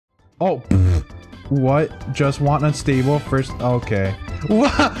Oh, pff, what? Just want unstable first? Okay.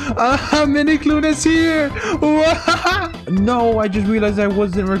 What? Mini Clunas here. What? No, I just realized I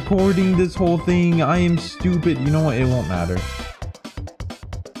wasn't recording this whole thing. I am stupid. You know what? It won't matter.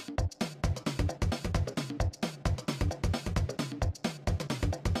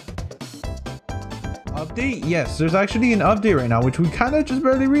 Update? Yes, there's actually an update right now, which we kind of just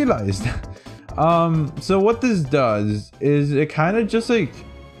barely realized. So what this does is it kind of just like,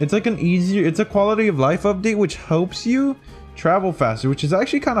 it's like it's a quality of life update, which helps you travel faster, which is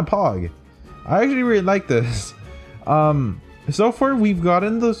actually kind of pog. I actually really like this. So far we've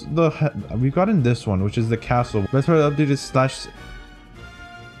gotten this one, which is the castle. That's why the update is slash.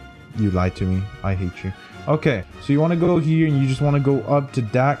 You lied to me. I hate you. Okay, so you want to go here and you just want to go up to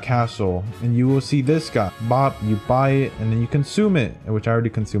that castle and you will see this guy. Bop, you buy it and then you consume it, which I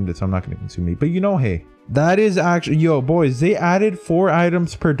already consumed it, so I'm not going to consume it. But you know, hey, that is actually, yo, boys, they added 4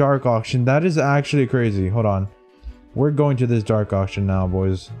 items per dark auction. That is actually crazy. Hold on. We're going to this dark auction now,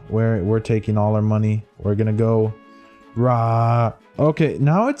 boys. We're taking all our money. We're going to go. Rah. Okay,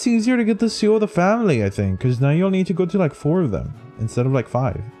 now it's easier to get the seal of the family, I think, because now you'll need to go to like 4 of them instead of like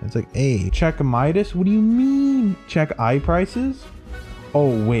 5. It's like, hey, check Midas. What do you mean? Check eye prices?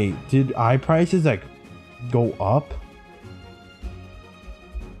 Oh wait, did eye prices like go up?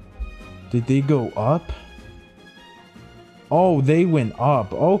 Did they go up? Oh, they went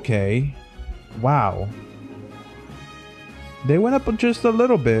up. Okay. Wow. They went up just a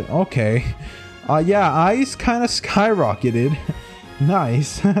little bit. Okay. Yeah, eyes kind of skyrocketed.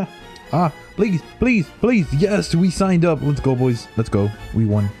 Nice. Please, please, please. Yes, we signed up. Let's go, boys. Let's go. We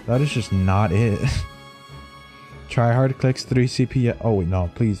won. That is just not it. Try hard clicks 3 CP. Oh, wait, no.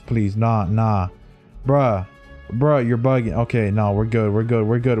 Please, please. Nah. Bruh, you're bugging. Okay, no, we're good. We're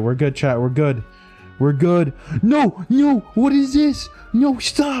good, chat. We're good. No. What is this? No,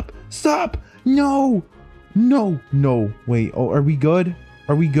 stop. No. Wait. Oh, are we good?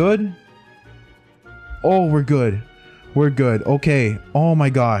 Oh, we're good. Okay. Oh my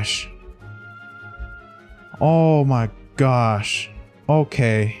gosh.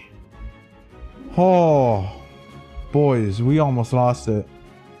 Okay. Oh, boys, we almost lost it.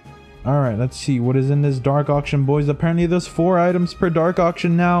 All right, let's see what is in this dark auction, boys. Apparently there's 4 items per dark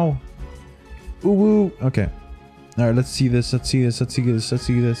auction now. Ooh. Okay. All right, let's see this.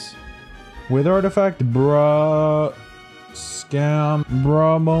 Wither artifact, bruh. Scam,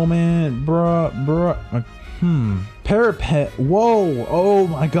 bruh, moment, bruh. Parapet. Whoa. Oh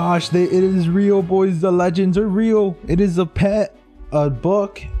my gosh, it is real, boys. The legends are real. It is a pet, a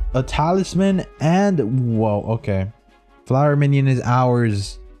book, a talisman, and whoa. Okay, flower minion is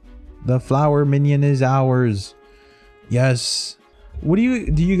ours. The flower minion is ours. Yes. What do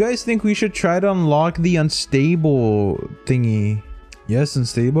you guys think we should try to unlock the unstable thingy? Yes,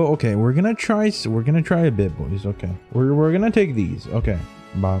 unstable. Okay, we're gonna try a bit, boys. Okay, we're gonna take these. Okay,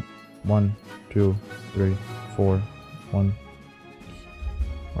 Bob. 1 2 3 4 1.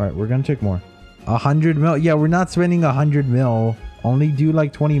 All right, we're gonna take more. 100 mil. Yeah, we're not spending 100 mil. Only do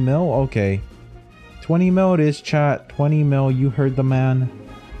like 20 mil. Okay, 20 mil it is, chat. 20 mil. You heard the man.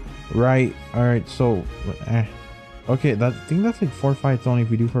 Right. All right. So, okay. I think that's like 4 fights only if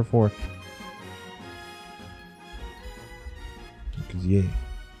we do for 4. Cause yeah.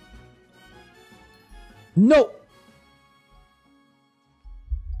 No.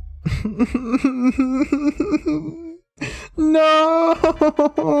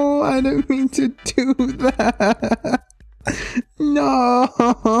 No, I didn't mean to do that. No.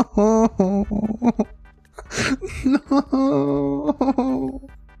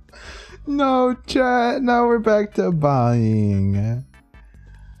 No, chat. Now we're back to buying.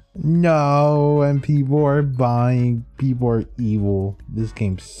 No, and people are buying. People are evil. This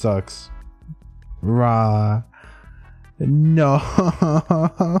game sucks. Rah. No.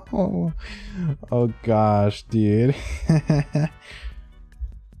 Oh gosh, dude.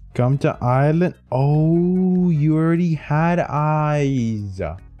 Come to island. Oh, you already had eyes.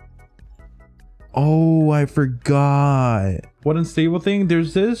 Oh, I forgot. What unstable thing?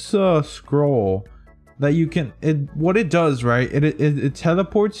 There's this scroll that you can, what it does, right? It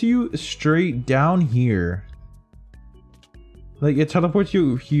teleports you straight down here. Like it teleports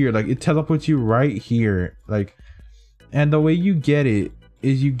you here. Like it teleports you right here. Like, and the way you get it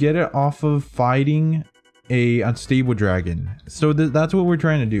is you get it off of fighting a unstable dragon. So that's what we're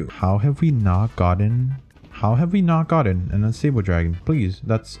trying to do. How have we not gotten an unstable dragon? Please,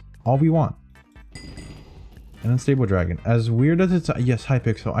 that's all we want. An unstable dragon. As weird as it's, yes,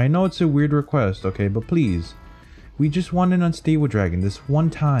 Hypixel, I know it's a weird request, okay, but please, we just want an unstable dragon this one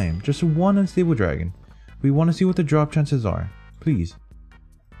time. Just one unstable dragon. We want to see what the drop chances are. Please.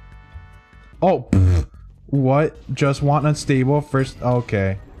 Oh, pff. What? Just want unstable first?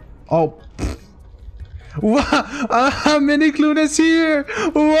 Okay. Oh, pff. What? Mini Clune is here.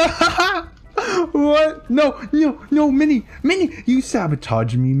 What? What? No, Mini, you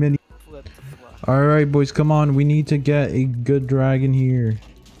sabotage me, Mini. All right, boys, come on. We need to get a good dragon here.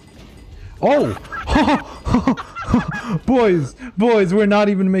 Oh, boys, we're not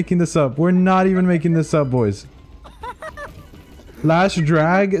even making this up. We're not even making this up, boys. Last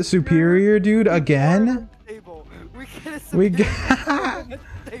drag superior, dude, again. We got.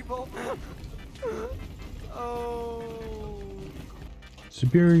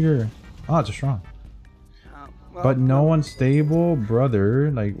 Superior. Oh, it's a strong. Well, but no unstable,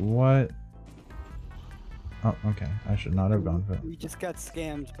 brother. Like what? Oh, okay. I should not have gone for it. We just got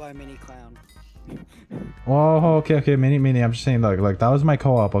scammed by Mini Clown. Oh, okay, Mini. I'm just saying, like that was my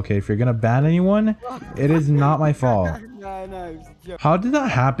co-op. Okay, if you're gonna ban anyone, it is not my fault. No, it was a joke. How did that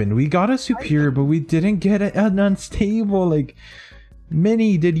happen? We got a superior, but we didn't get an unstable. Like,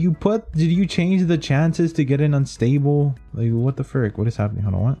 Mini, did you change the chances to get an unstable? Like, what the frick? What is happening?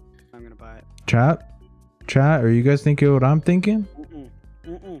 Hold on, what? I'm gonna buy it. Chat. Are you guys thinking what I'm thinking?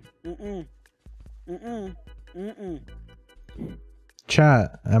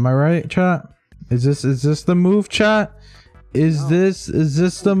 Chat, am I right? Chat, is this the move? Chat, is this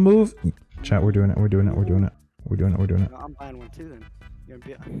the move? Chat, we're doing it. No, I'm buying one too then. You're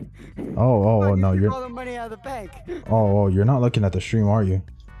gonna be... Oh no, you're all the money out of the bank. Oh, you're not looking at the stream, are you?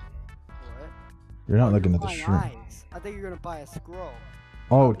 What? You're not looking at the stream. Eyes. I think you're gonna buy a scroll.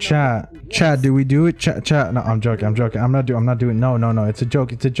 Oh, chat, do we do it? Chat. No, I'm joking. I'm not doing. No. It's a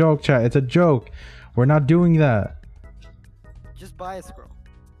joke. Chat. It's a joke. We're not doing that. Just buy a scroll.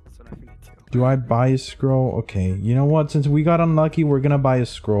 That's what I'm gonna do. Do I buy a scroll? Okay. You know what? Since we got unlucky, we're gonna buy a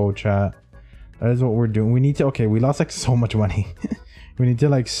scroll, chat. That is what we're doing. We need to. Okay, we lost like so much money. We need to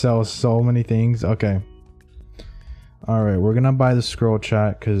like sell so many things. Okay. All right, we're gonna buy the scroll,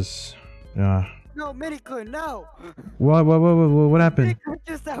 chat, cause. No, Mini Clune, no! What happened? Mini Clune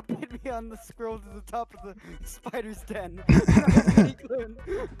just outbid me on the scroll to the top of the spider's den.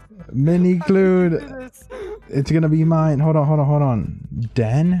 Mini Clune. It's gonna be mine. Hold on.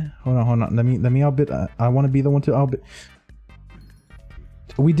 Den? Hold on. Let me outbid. I want to be the one to outbid.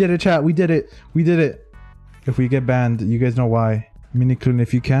 We did it, chat. We did it. If we get banned, you guys know why. Mini Clune,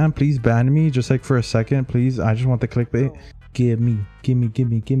 if you can, please ban me just like for a second, please. I just want the clickbait. Give me.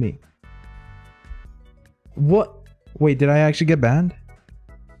 What? Wait, did I actually get banned?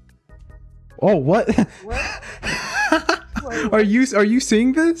 Oh, what? Wait. Are you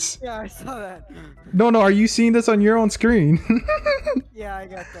seeing this? Yeah, I saw that. No, are you seeing this on your own screen? Yeah, I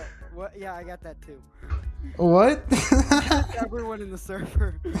got that. What? Yeah, I got that too. What? Everyone in the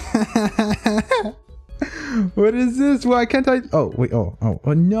server. What is this? Why can't I? Oh, wait. Oh,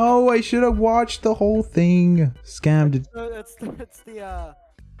 no, I should have watched the whole thing. Scammed. That's the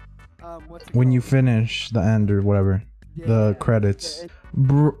what's it when called? you finish the end or whatever, the credits.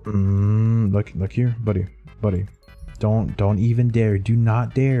 Look here, buddy. Don't even dare. Do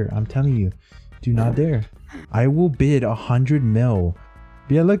not dare. I'm telling you, do not dare. I will bid 100 mil.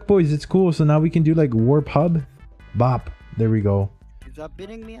 But yeah, look, boys, it's cool. So now we can do like Warp Hub. Bop. There we go. Is that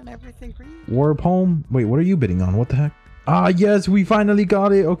bidding me on everything for you? Warp Home. Wait, what are you bidding on? What the heck? Ah, yes, we finally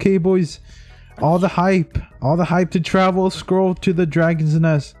got it. Okay, boys. All the hype to travel, scroll to the dragon's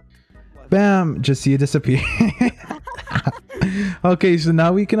nest. Bam! Just see it disappear. Okay, so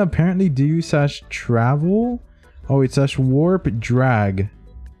now we can apparently do /travel. Oh, wait, /warp drag.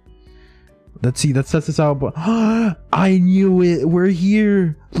 Let's see. Let's test this out. But I knew it. We're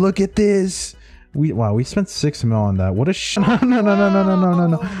here. Look at this. We spent 6 mil on that. What a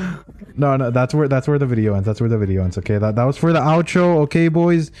no. That's where the video ends. Okay, that was for the outro. Okay,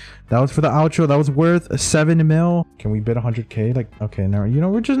 boys, that was for the outro. That was worth 7 mil. Can we bid 100k? Like, okay, now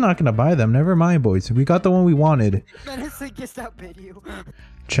we're just not gonna buy them. Never mind, boys. We got the one we wanted. Menacing just outbid you.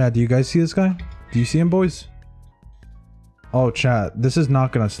 Chat, do you guys see this guy? Do you see him, boys? Oh, chat, this is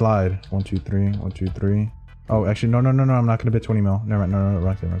not gonna slide. 1 2 3. Oh, actually, no. I'm not gonna bid 20 mil. Never mind. No.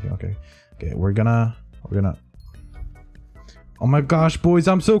 Right there. Okay, we're gonna. Oh my gosh, boys,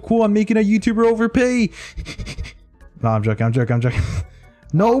 I'm so cool. I'm making a YouTuber overpay. No, I'm joking.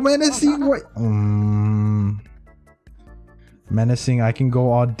 No, Menacing. What? Menacing, I can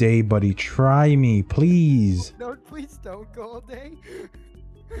go all day, buddy. Try me, please. No, please don't go all day.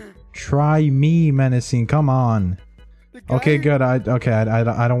 Try me, Menacing. Come on. Okay, good. I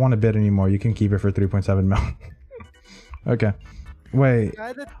don't want to bid anymore. You can keep it for 3.7 mil. Okay. Wait.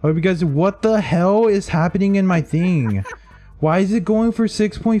 Oh, because what the hell is happening in my thing? Why is it going for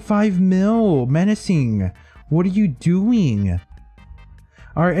 6.5 mil? Menacing. What are you doing?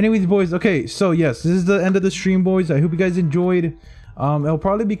 All right, anyways, boys. Okay, so yes, this is the end of the stream, boys. I hope you guys enjoyed. It'll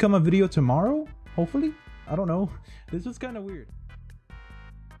probably become a video tomorrow, hopefully. I don't know. This was kind of weird.